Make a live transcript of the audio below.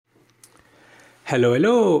Hello,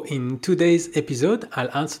 hello! In today's episode,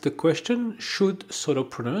 I'll answer the question, should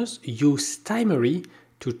solopreneurs use Timery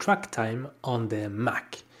to track time on their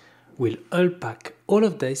Mac? We'll unpack all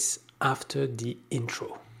of this after the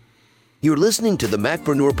intro. You're listening to the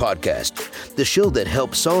Macpreneur Podcast, the show that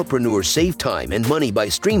helps solopreneurs save time and money by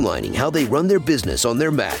streamlining how they run their business on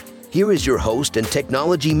their Mac. Here is your host and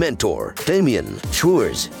technology mentor, Damien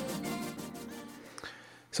Schwartz.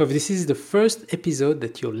 So if this is the first episode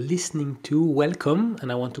that you're listening to, welcome.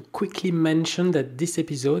 And I want to quickly mention that this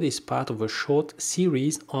episode is part of a short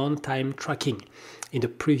series on time tracking. In the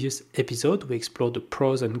previous episode, we explored the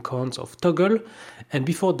pros and cons of Toggle, and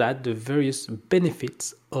before that, the various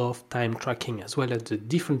benefits of time tracking, as well as the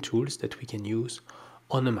different tools that we can use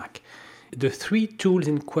on a Mac. The three tools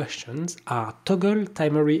in question are Toggle,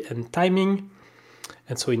 Timery, and Timing.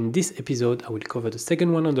 And so in this episode, I will cover the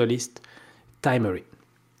second one on the list, Timery.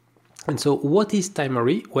 And so what is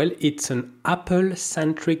Timery? Well, it's an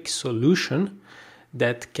Apple-centric solution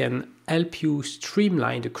that can help you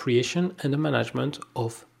streamline the creation and the management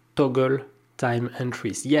of Toggle time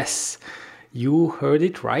entries. Yes, you heard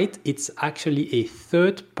it right. It's actually a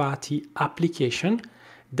third-party application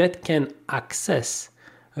that can access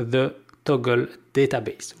the Toggle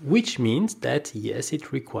database, which means that, yes,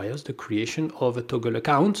 it requires the creation of a Toggle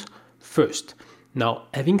account first. Now,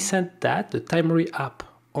 having said that, the Timery app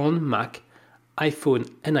on Mac, iPhone,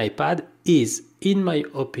 and iPad is, in my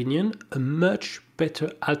opinion, a much better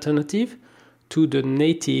alternative to the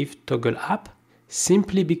native Toggle app,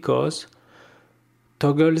 simply because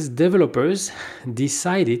Toggle's developers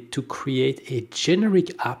decided to create a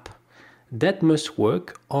generic app that must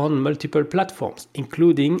work on multiple platforms,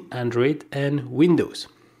 including Android and Windows.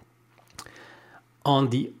 On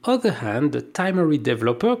the other hand, the Timery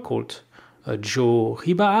developer, called Joe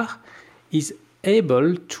Ribar, is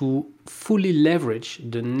able to fully leverage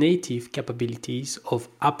the native capabilities of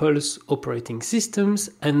Apple's operating systems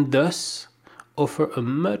and thus offer a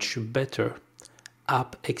much better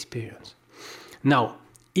app experience. Now,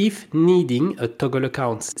 if needing a Toggle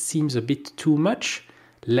account seems a bit too much,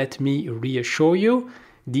 let me reassure you,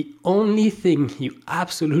 the only thing you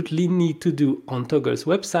absolutely need to do on Toggle's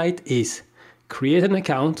website is create an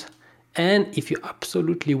account, and if you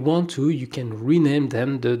absolutely want to, you can rename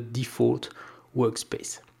them the default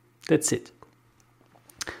workspace. That's it.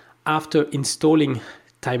 After installing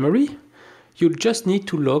Timery, you'll just need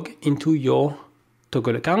to log into your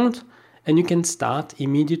Toggle account and you can start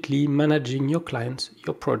immediately managing your clients,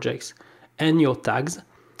 your projects, and your tags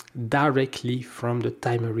directly from the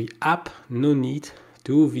Timery app. No need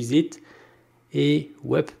to visit a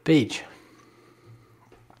web page.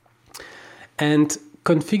 And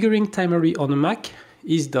configuring Timery on a Mac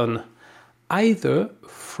is done either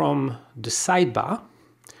from the sidebar,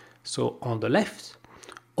 so on the left,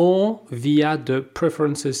 or via the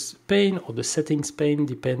preferences pane or the settings pane,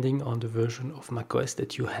 depending on the version of macOS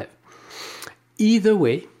that you have. Either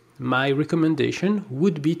way, my recommendation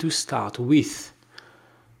would be to start with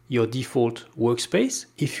your default workspace.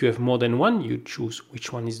 If you have more than one, you choose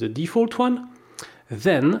which one is the default one.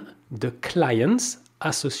 Then the clients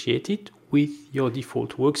associated with your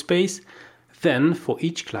default workspace. Then, for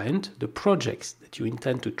each client, the projects that you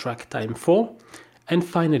intend to track time for. And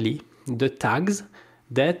finally, the tags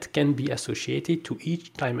that can be associated to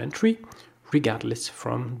each time entry, regardless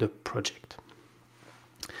from the project.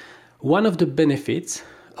 One of the benefits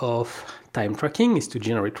of time tracking is to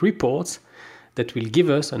generate reports that will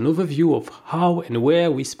give us an overview of how and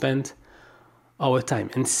where we spend our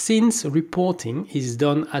time. And since reporting is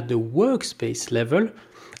done at the workspace level,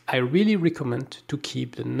 I really recommend to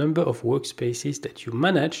keep the number of workspaces that you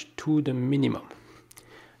manage to the minimum.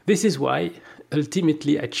 This is why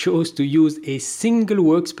ultimately I chose to use a single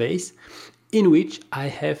workspace in which I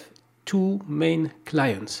have two main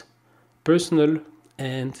clients, Personal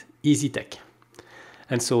and EasyTech.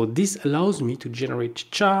 And so this allows me to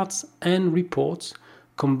generate charts and reports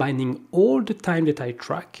combining all the time that I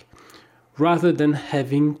track rather than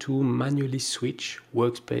having to manually switch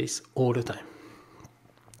workspace all the time.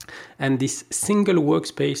 And this single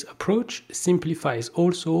workspace approach simplifies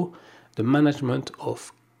also the management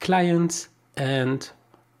of clients and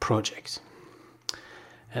projects.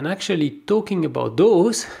 And actually talking about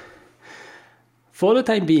those, for the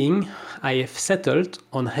time being, I have settled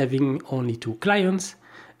on having only 2 clients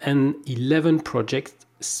and 11 projects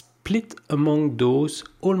split among those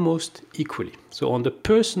almost equally. So on the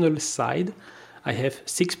personal side, I have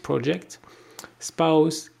 6 projects: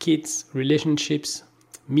 spouse, kids, relationships,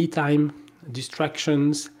 me time,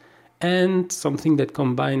 distractions, and something that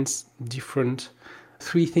combines different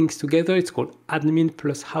 3 things together. It's called admin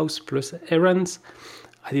plus house plus errands.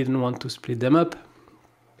 I didn't want to split them up,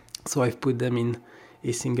 so I've put them in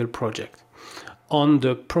a single project. On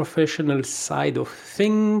the professional side of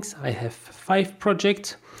things, I have 5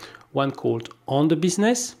 projects. One called On the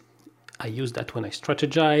Business. I use that when I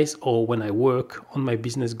strategize or when I work on my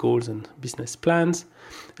business goals and business plans.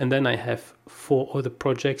 And then I have 4 other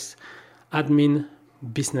projects: admin,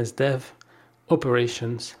 business dev,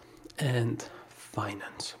 operations, and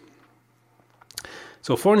finance.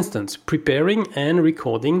 So for instance, preparing and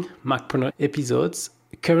recording Macpreneur episodes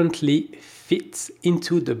currently fits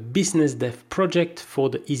into the business dev project for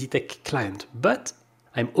the EasyTech client. But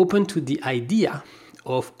I'm open to the idea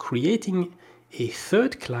of creating a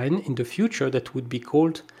third client in the future that would be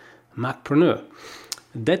called Macpreneur.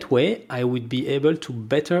 That way, I would be able to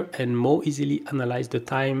better and more easily analyze the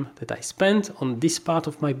time that I spend on this part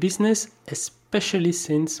of my business, especially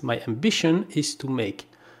since my ambition is to make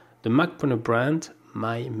the Macpreneur brand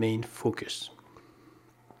my main focus.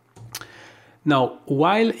 Now,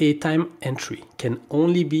 while a time entry can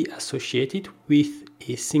only be associated with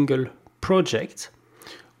a single project,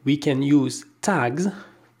 we can use tags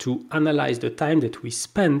to analyze the time that we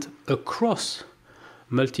spend across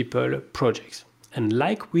multiple projects. And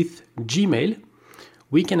like with Gmail,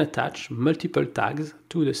 we can attach multiple tags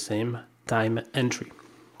to the same time entry.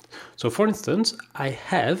 So for instance, I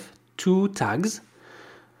have 2 tags,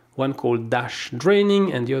 one called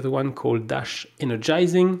 -draining and the other one called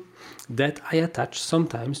 -energizing, that I attach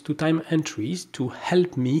sometimes to time entries to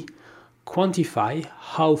help me quantify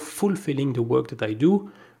how fulfilling the work that I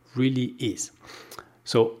do really is.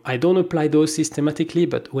 So I don't apply those systematically,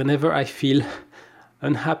 but whenever I feel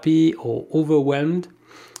unhappy or overwhelmed,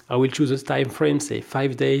 I will choose a time frame, say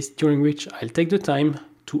 5 days, during which I'll take the time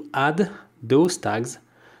to add those tags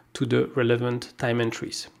to the relevant time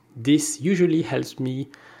entries. This usually helps me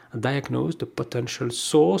diagnose the potential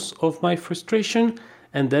source of my frustration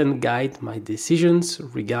and then guide my decisions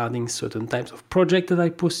regarding certain types of projects that I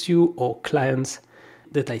pursue or clients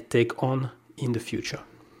that I take on in the future.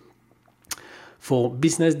 For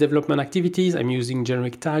business development activities, I'm using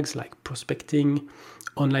generic tags like prospecting,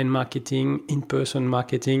 online marketing, in-person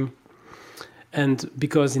marketing. And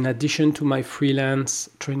because in addition to my freelance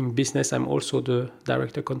training business, I'm also the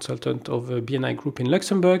director consultant of a BNI group in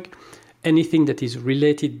Luxembourg, anything that is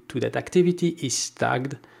related to that activity is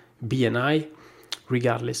tagged BNI,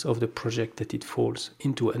 regardless of the project that it falls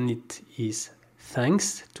into. And it is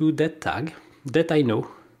thanks to that tag that I know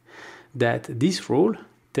that this role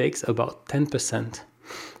takes about 10%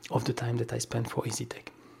 of the time that I spend for EasyTech.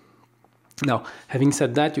 Now, having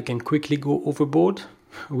said that, you can quickly go overboard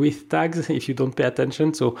with tags if you don't pay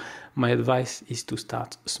attention. So my advice is to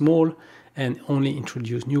start small and only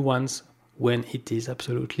introduce new ones when it is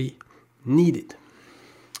absolutely needed.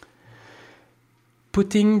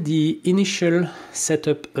 Putting the initial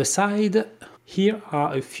setup aside, here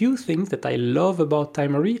are a few things that I love about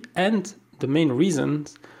Timery and the main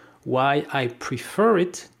reasons why I prefer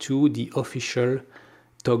it to the official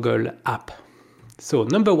Toggle app. So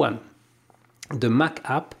number 1, the Mac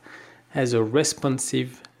app has a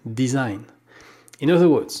responsive design. In other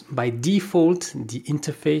words, by default, the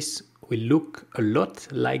interface will look a lot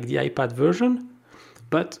like the iPad version,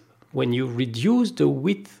 but when you reduce the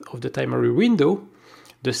width of the Timery window,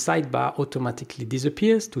 the sidebar automatically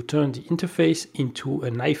disappears to turn the interface into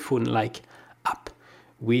an iPhone-like app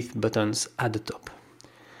with buttons at the top.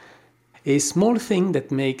 A small thing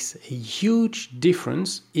that makes a huge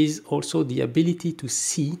difference is also the ability to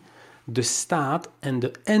see the start and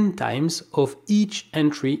the end times of each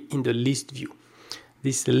entry in the list view.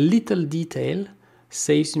 This little detail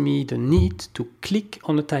saves me the need to click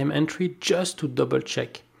on a time entry just to double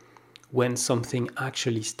check when something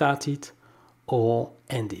actually started or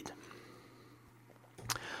ended.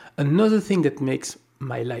 Another thing that makes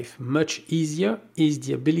my life much easier is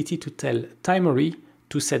the ability to tell Timery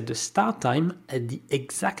to set the start time at the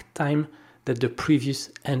exact time that the previous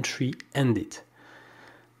entry ended.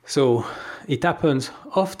 So it happens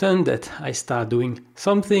often that I start doing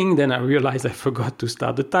something, then I realize I forgot to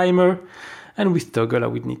start the timer, and with Toggle I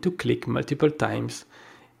would need to click multiple times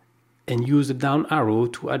and use the down arrow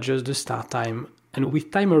to adjust the start time. And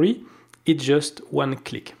with Timery, it's just one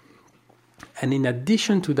click. And in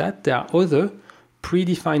addition to that, there are other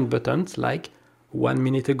predefined buttons like 1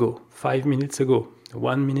 minute ago, 5 minutes ago,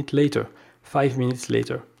 1 minute later, 5 minutes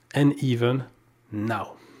later, and even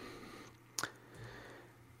now.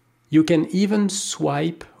 You can even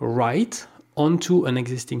swipe right onto an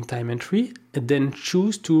existing time entry and then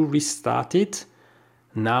choose to restart it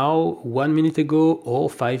now, 1 minute ago, or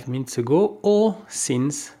 5 minutes ago, or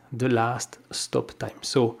since the last stop time.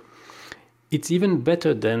 So It's even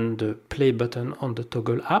better than the play button on the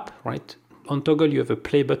Toggle app, right? On Toggle, you have a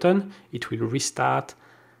play button. It will restart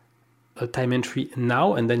a time entry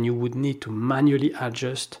now, and then you would need to manually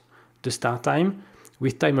adjust the start time.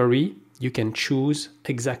 With Timery, you can choose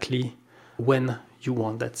exactly when you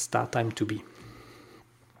want that start time to be.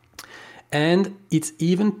 And it's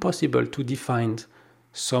even possible to define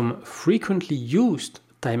some frequently used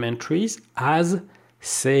time entries as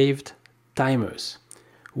saved timers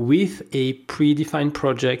with a predefined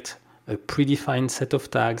project, a predefined set of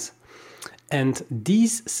tags. And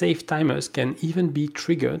these saved timers can even be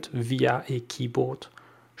triggered via a keyboard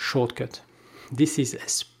shortcut. This is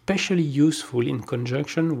especially useful in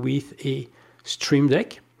conjunction with a Stream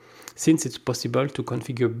Deck, since it's possible to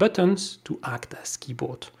configure buttons to act as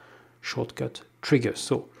keyboard shortcut triggers.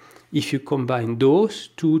 So if you combine those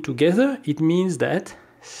two together, it means that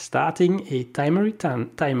starting a Timery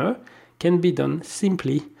timer can be done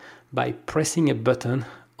simply by pressing a button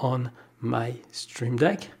on my Stream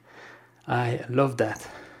Deck. I love that.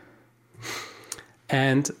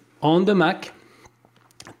 And on the Mac,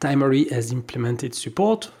 Timery has implemented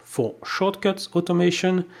support for shortcuts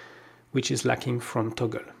automation, which is lacking from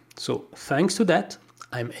Toggle. So thanks to that,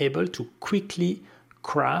 I'm able to quickly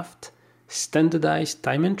craft standardized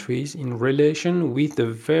time entries in relation with the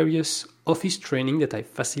various Office training that I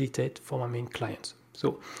facilitate for my main clients.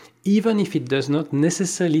 So even if it does not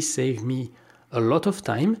necessarily save me a lot of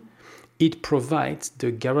time, it provides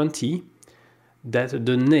the guarantee that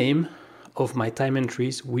the name of my time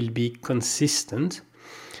entries will be consistent,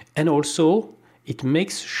 and also it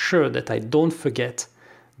makes sure that I don't forget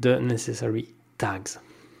the necessary tags.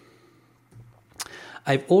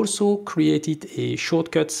 I've also created a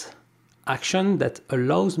shortcuts action that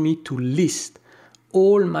allows me to list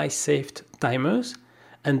all my saved timers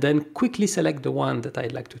and then quickly select the one that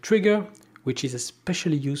I'd like to trigger, which is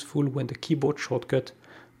especially useful when the keyboard shortcut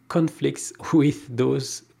conflicts with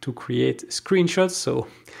those to create screenshots. So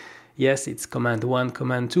yes, it's command 1,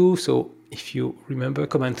 command 2. So if you remember,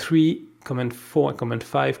 command 3, command 4, and command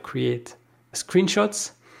 5 create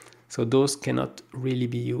screenshots. So those cannot really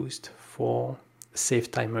be used for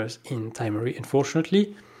save timers in Timery,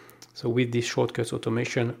 unfortunately. So with this shortcuts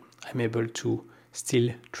automation, I'm able to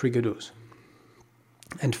still trigger those.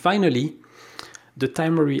 And finally, the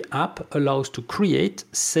Timery app allows to create,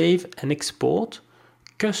 save, and export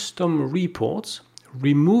custom reports,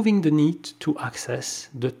 removing the need to access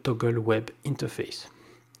the Toggle web interface.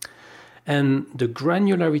 And the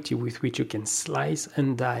granularity with which you can slice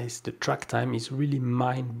and dice the track time is really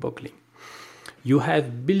mind-boggling. You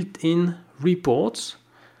have built-in reports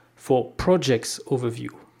for projects overview,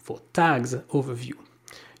 for tags overview.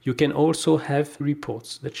 You can also have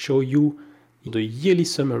reports that show you the yearly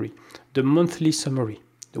summary, the monthly summary,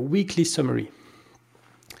 the weekly summary.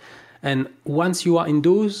 And once you are in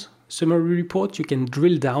those summary reports, you can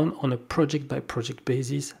drill down on a project-by-project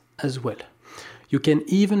basis as well. You can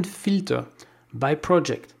even filter by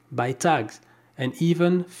project, by tags, and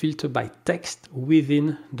even filter by text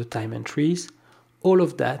within the time entries. All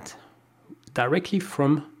of that directly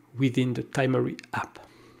from within the Timery app.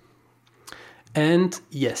 And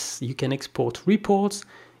yes, you can export reports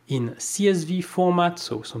in CSV format,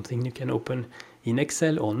 so something you can open in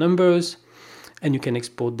Excel or Numbers, and you can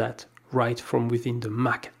export that right from within the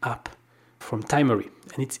Mac app from Timery.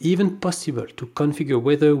 And it's even possible to configure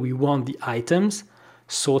whether we want the items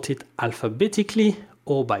sorted alphabetically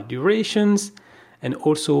or by durations, and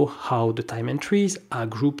also how the time entries are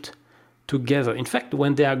grouped together. In fact,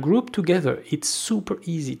 when they are grouped together, it's super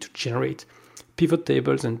easy to generate pivot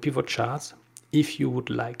tables and pivot charts if you would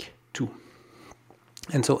like to.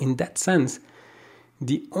 And so in that sense,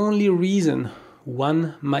 the only reason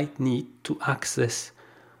one might need to access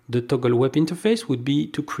the Toggle web interface would be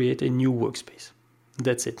to create a new workspace.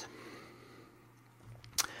 That's it.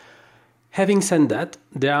 Having said that,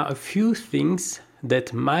 there are a few things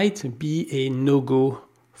that might be a no-go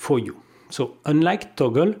for you. So unlike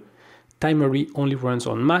Toggle, Timery only runs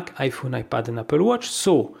on Mac, iPhone, iPad, and Apple Watch.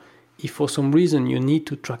 So if for some reason you need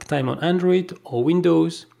to track time on Android or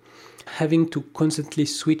Windows, having to constantly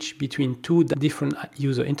switch between two different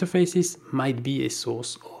user interfaces might be a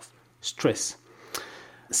source of stress.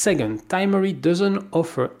 Second, Timery doesn't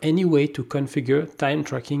offer any way to configure time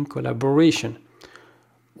tracking collaboration,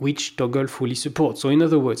 which Toggle fully supports. So in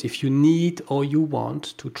other words, if you need or you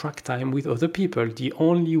want to track time with other people, the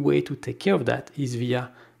only way to take care of that is via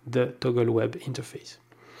the Toggle web interface.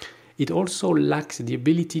 It also lacks the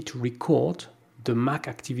ability to record the Mac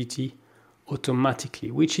activity automatically,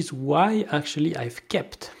 which is why actually I've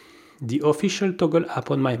kept the official Toggle app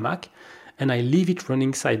on my Mac and I leave it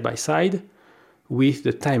running side by side with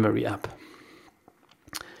the Timery app.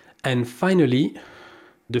 And finally,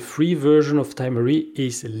 the free version of Timery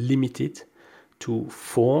is limited to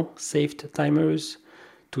 4 saved timers,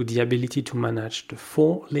 to the ability to manage the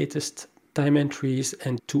 4 latest time entries,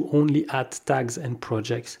 and to only add tags and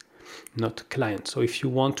projects, not clients. So if you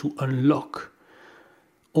want to unlock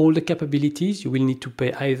all the capabilities, you will need to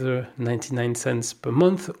pay either 99 cents per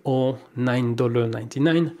month or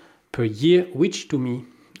 $9.99 per year, which to me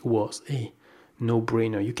was a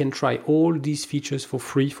no-brainer. You can try all these features for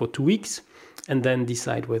free for 2 weeks and then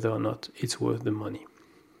decide whether or not it's worth the money.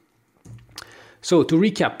 So to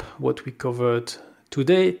recap what we covered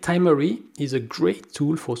today, Timery is a great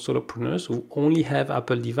tool for solopreneurs who only have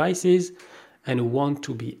Apple devices and who want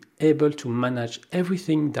to be able to manage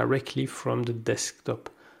everything directly from the desktop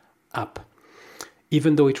app.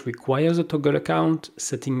 Even though it requires a toggle account,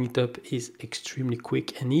 setting it up is extremely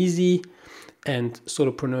quick and easy, and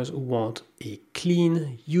solopreneurs who want a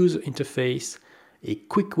clean user interface, a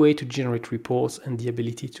quick way to generate reports, and the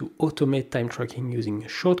ability to automate time tracking using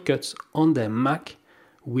shortcuts on their Mac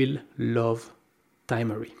will love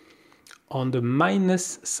Timery. On the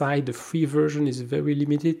minus side, the free version is very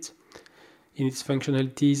limited in its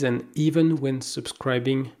functionalities, and even when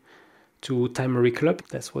subscribing to Timery Club,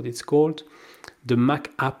 that's what it's called, the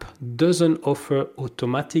Mac app doesn't offer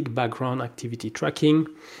automatic background activity tracking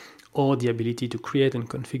or the ability to create and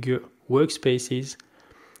configure workspaces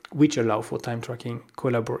which allow for time tracking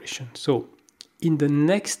collaboration. So in the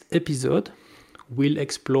next episode, we'll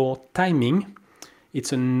explore Timing.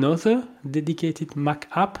 It's another dedicated Mac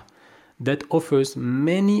app that offers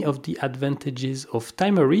many of the advantages of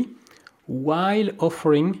Timery while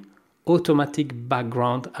offering automatic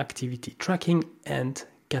background activity tracking and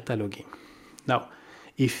cataloging. Now,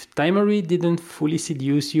 if Timery didn't fully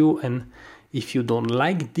seduce you and if you don't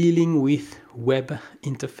like dealing with web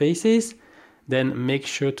interfaces, then make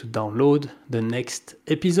sure to download the next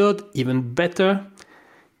episode. Even better,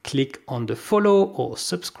 click on the follow or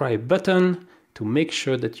subscribe button to make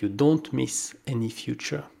sure that you don't miss any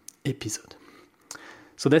future episode.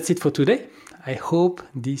 So that's it for today. I hope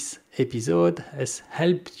this episode has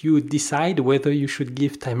helped you decide whether you should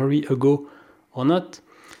give Timery a go or not.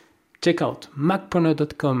 Check out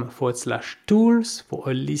macpreneur.com/tools for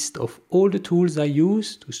a list of all the tools I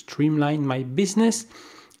use to streamline my business.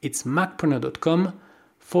 It's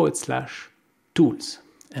macpreneur.com/tools.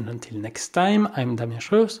 And until next time, I'm Damien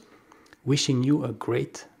Schreurs, wishing you a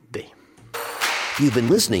great day. You've been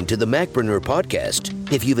listening to the Macpreneur Podcast.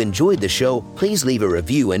 If you've enjoyed the show, please leave a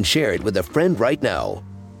review and share it with a friend right now.